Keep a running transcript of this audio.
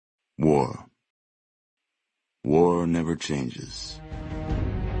War. War never changes.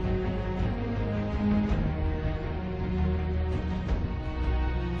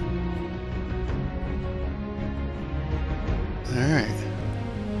 Alright.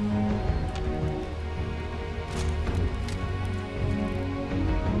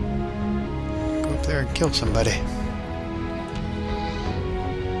 Go up there and kill somebody.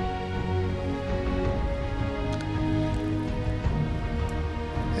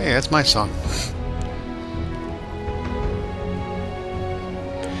 Hey, that's my song.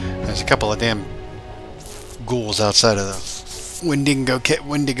 There's a couple of damn ghouls outside of the Wendigo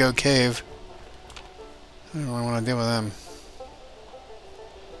Cave. I don't really want to deal with them.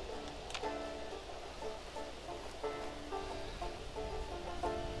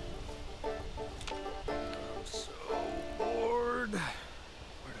 I'm so bored.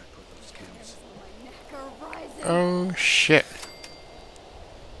 Where'd I put those cans? Oh shit.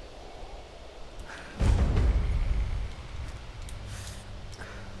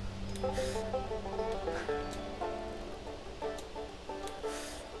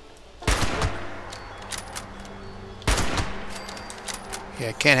 Yeah,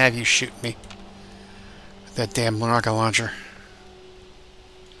 I can't have you shoot me with that damn rocket launcher.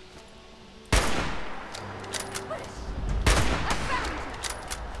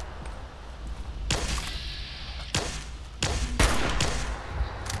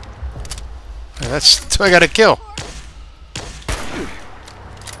 That's who I gotta kill.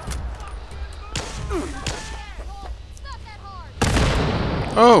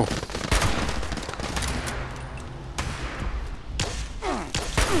 Oh!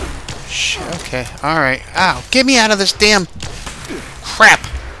 Shit, okay. Alright. Ow! Get me out of this damn crap!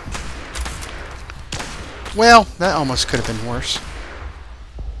 Well, that almost could have been worse.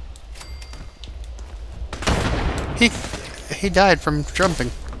 He died from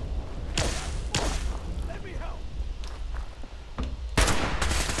jumping.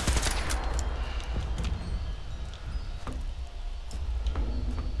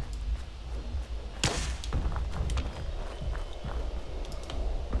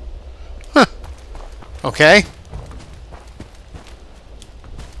 Okay.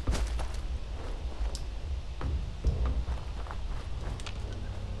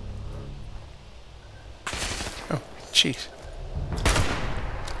 Oh, jeez.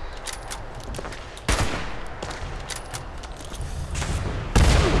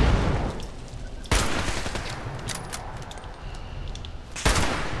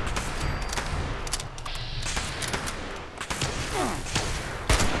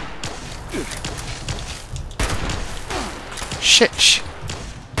 Shit.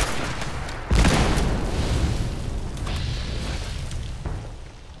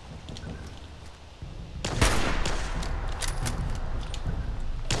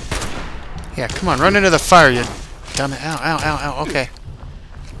 Yeah, come on, run into the fire, you dumb. Ow, okay.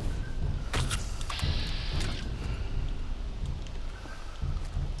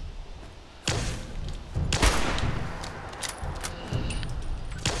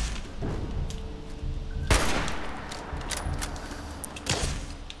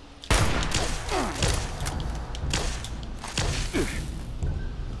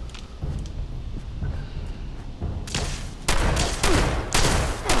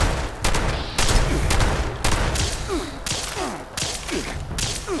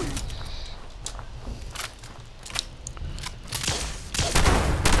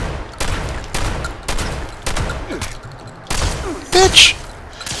 Bitch!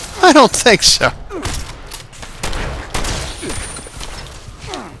 I don't think so.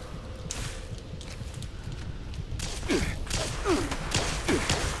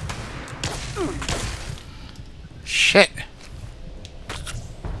 Shit.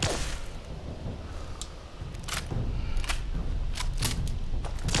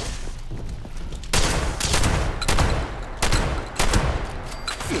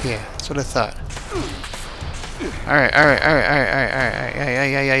 Yeah, that's what I thought. Alright.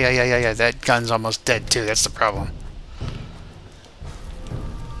 Yeah. That gun's almost dead too, that's the problem.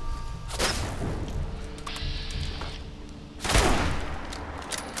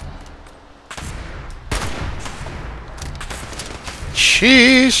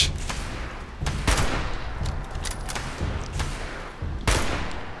 Jeez!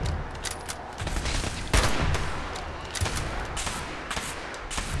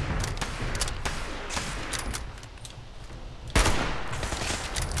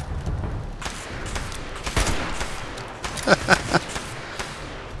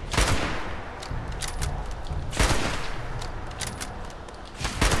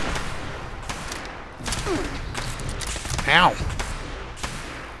 Ow!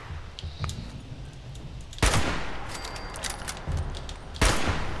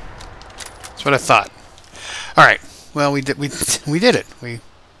 That's what I thought. All right. Well, we did it. We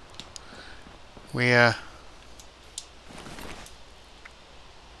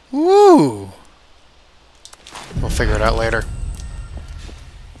woo. We'll figure it out later.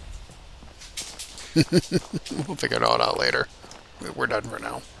 We'll figure it all out later. We're done for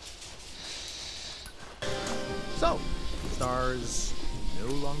now. So, Star's no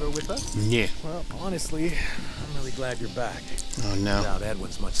longer with us? Yeah. Well, honestly, I'm really glad you're back. Oh no. Doubt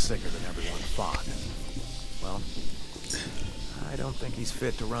Edwin's much sicker than everyone thought. Well, I don't think he's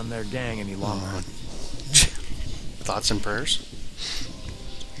fit to run their gang any longer. Thoughts and prayers?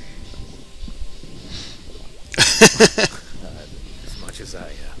 As much as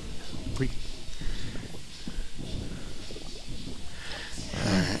I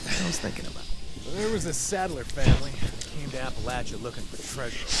I was thinking about it. There was a Sadler family came to Appalachia looking for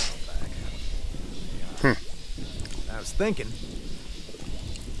treasure a while back. I was thinking,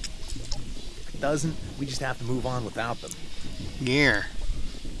 if it doesn't, we just have to move on without them. Yeah.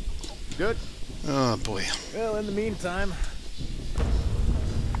 Good. Oh boy. Well, in the meantime, All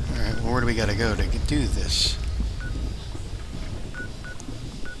right. Well, where do we gotta go to do this?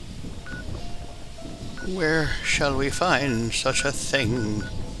 Where shall we find such a thing?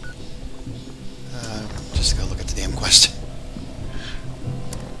 Just go look at the damn quest.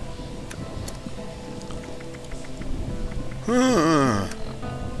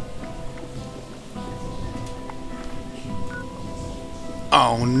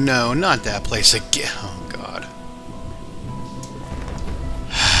 Oh no, not that place again. Oh god.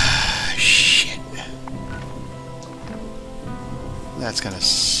 Shit. That's gonna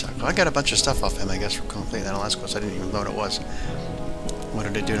suck. Well, I got a bunch of stuff off him, I guess, for completing that last quest. I didn't even know what it was. What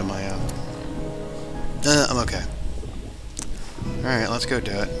did it do to my, I'm okay. Alright, let's go do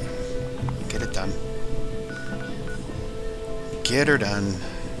it. Get it done. Get her done.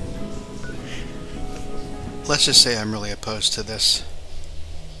 Let's just say I'm really opposed to this.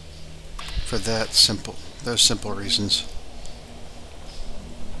 For those simple reasons.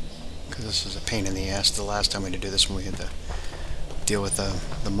 Because this is a pain in the ass. The last time we had to do this when we had to deal with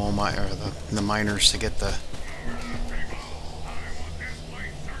the mole mine, or the miners to get the...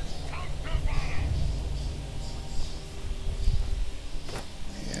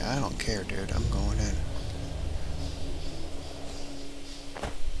 Yeah, I don't care, dude. I'm going in.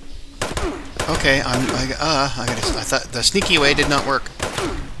 Okay, I thought the sneaky way did not work.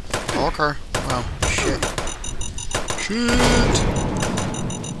 Okay. Wow. Shit.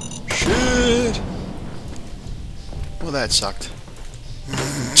 Shit. Well, that sucked.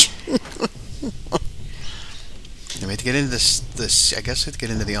 We have to get into this. I guess we have to get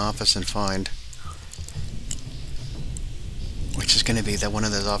into the office and find, which is going to be that one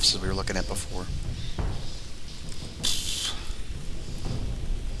of those offices we were looking at before.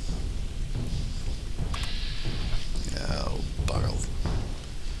 Oh,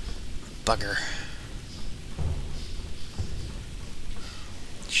 bugger.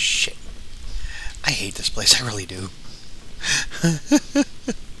 Shit. I hate this place. I really do.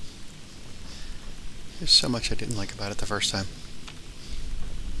 There's so much I didn't like about it the first time.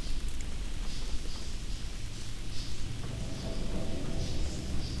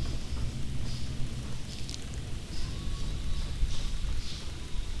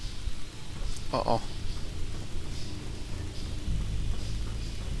 Uh-oh.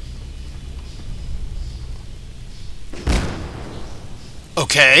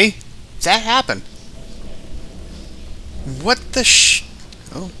 Okay. That happened. What the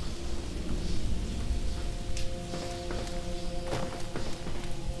Oh.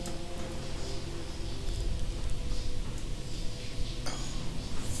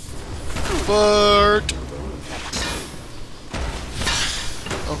 Fart.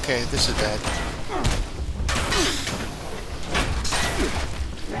 Okay, this is bad.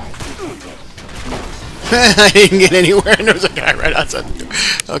 I didn't get anywhere, and there was a guy right outside the door.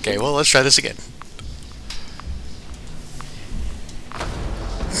 Okay, well, let's try this again.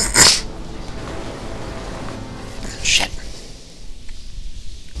 Shit.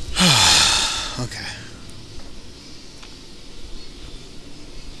 Okay.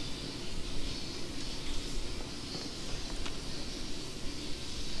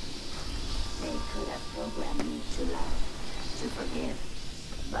 They could have programmed me to love, to forgive,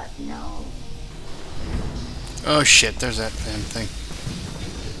 but no. Oh shit, there's that damn thing.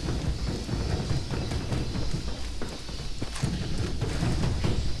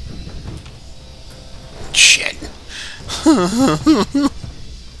 Shit.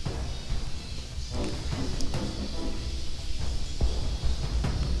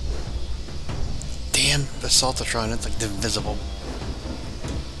 Damn, the Saltatron, it's like invisible.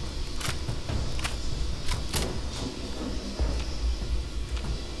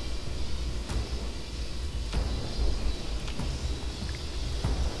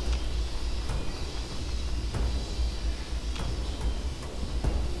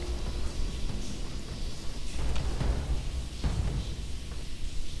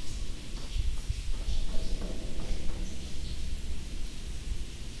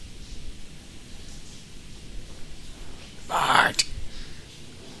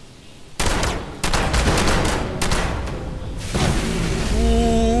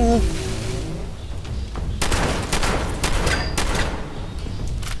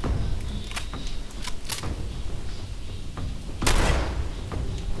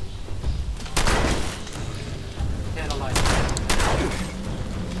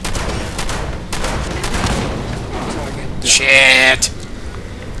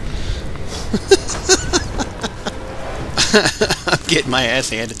 I'm getting my ass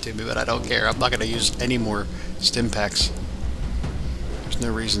handed to me, but I don't care. I'm not going to use any more stim packs. There's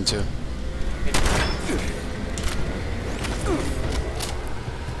no reason to.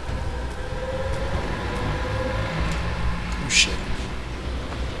 Oh shit.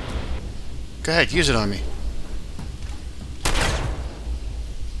 Go ahead, use it on me.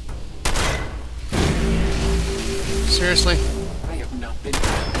 Seriously? I have not been.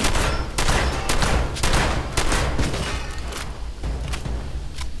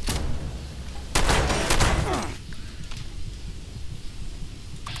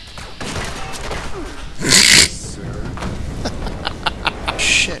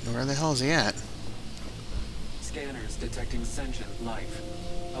 Shit, where the hell is he at? Scanners detecting sentient life.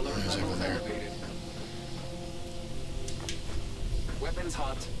 Alert He's over levels there. elevated. Weapons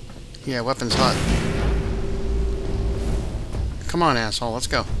hot. Yeah, weapons hot. Come on, asshole, let's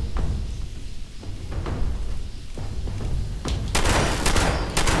go.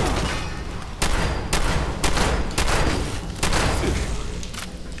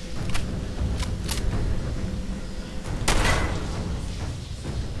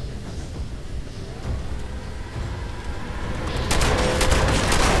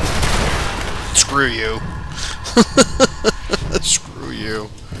 Screw you. Screw you.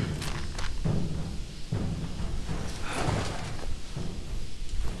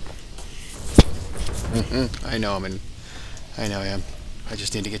 I know I'm in. I know I am. I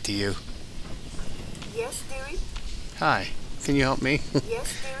just need to get to you. Yes, dearie? Hi. Can you help me?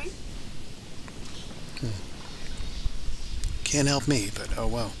 Yes, dearie? Can't help me, but oh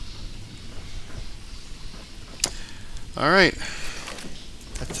well. Alright.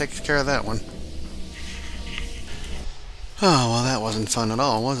 That takes care of that one. Oh, well, that wasn't fun at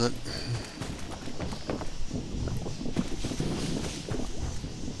all, was it?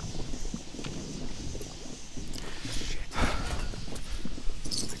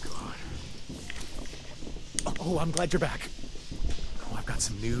 Oh, I'm glad you're back. Oh, I've got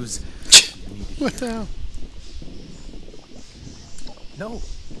some news. You need to What hear. the hell? No,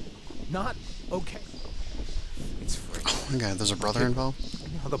 not okay. It's free. Oh my god, there's a brother involved?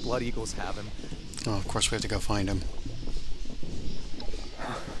 You know how the Blood Eagles have him. Oh, of course we have to go find him.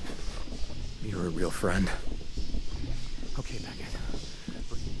 You're a real friend. Okay, Beckett.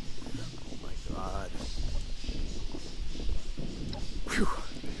 Oh my god. Phew.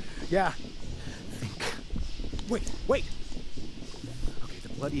 Yeah. Think. Wait. Okay, the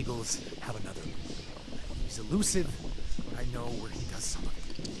Blood Eagles have another. He's elusive. I know where he does some of it.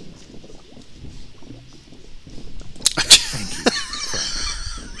 Thank you,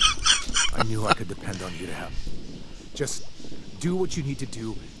 friend. I knew I could depend on you to help. Just do what you need to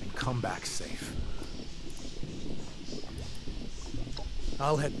do and come back safe.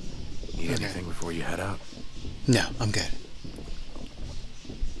 I'll head. Need anything before you head out? No, I'm good.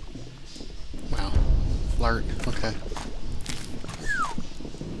 Wow. Flirt. Okay.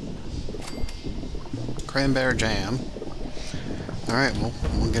 Cranberry jam. Alright, well,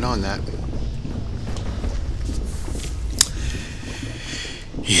 we'll get on that.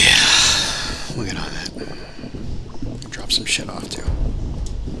 Yeah. We'll get on that. Drop some shit off, too.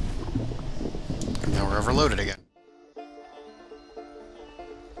 And now we're overloaded again.